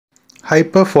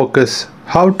Hyperfocus: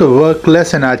 How to Work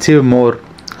Less and Achieve More.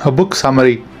 A book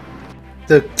summary.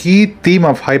 The key theme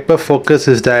of hyperfocus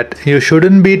is that you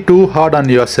shouldn't be too hard on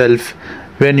yourself.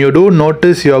 When you do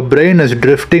notice your brain is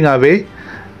drifting away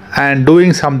and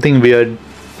doing something weird.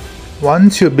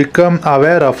 Once you become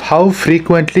aware of how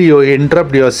frequently you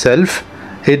interrupt yourself,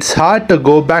 it's hard to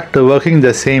go back to working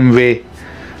the same way.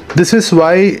 This is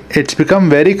why it's become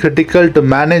very critical to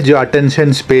manage your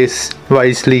attention space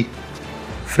wisely.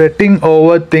 Fretting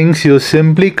over things you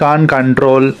simply can't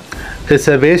control is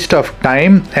a waste of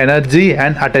time, energy,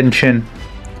 and attention.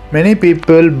 Many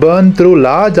people burn through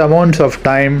large amounts of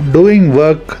time doing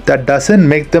work that doesn't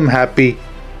make them happy.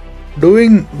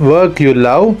 Doing work you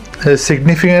love is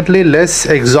significantly less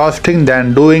exhausting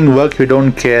than doing work you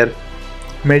don't care.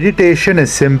 Meditation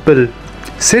is simple.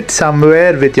 Sit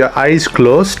somewhere with your eyes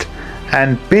closed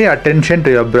and pay attention to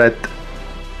your breath.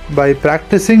 By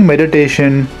practicing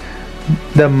meditation,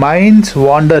 the minds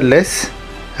wander less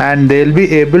and they'll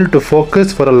be able to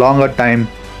focus for a longer time.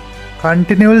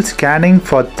 Continual scanning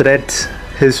for threats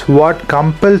is what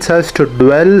compels us to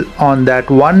dwell on that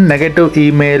one negative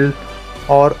email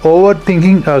or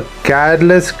overthinking a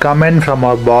careless comment from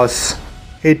our boss.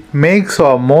 It makes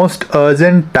our most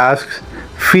urgent tasks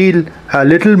feel a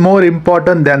little more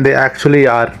important than they actually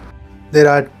are. There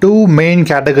are two main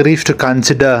categories to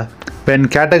consider when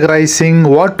categorizing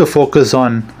what to focus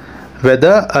on.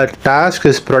 Whether a task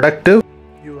is productive,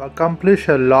 you accomplish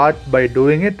a lot by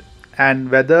doing it, and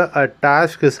whether a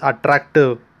task is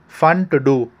attractive, fun to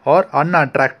do, or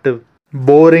unattractive,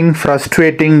 boring,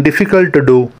 frustrating, difficult to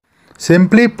do.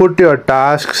 Simply put your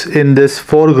tasks in this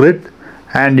 4 grid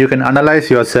and you can analyze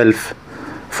yourself.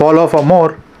 Follow for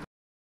more.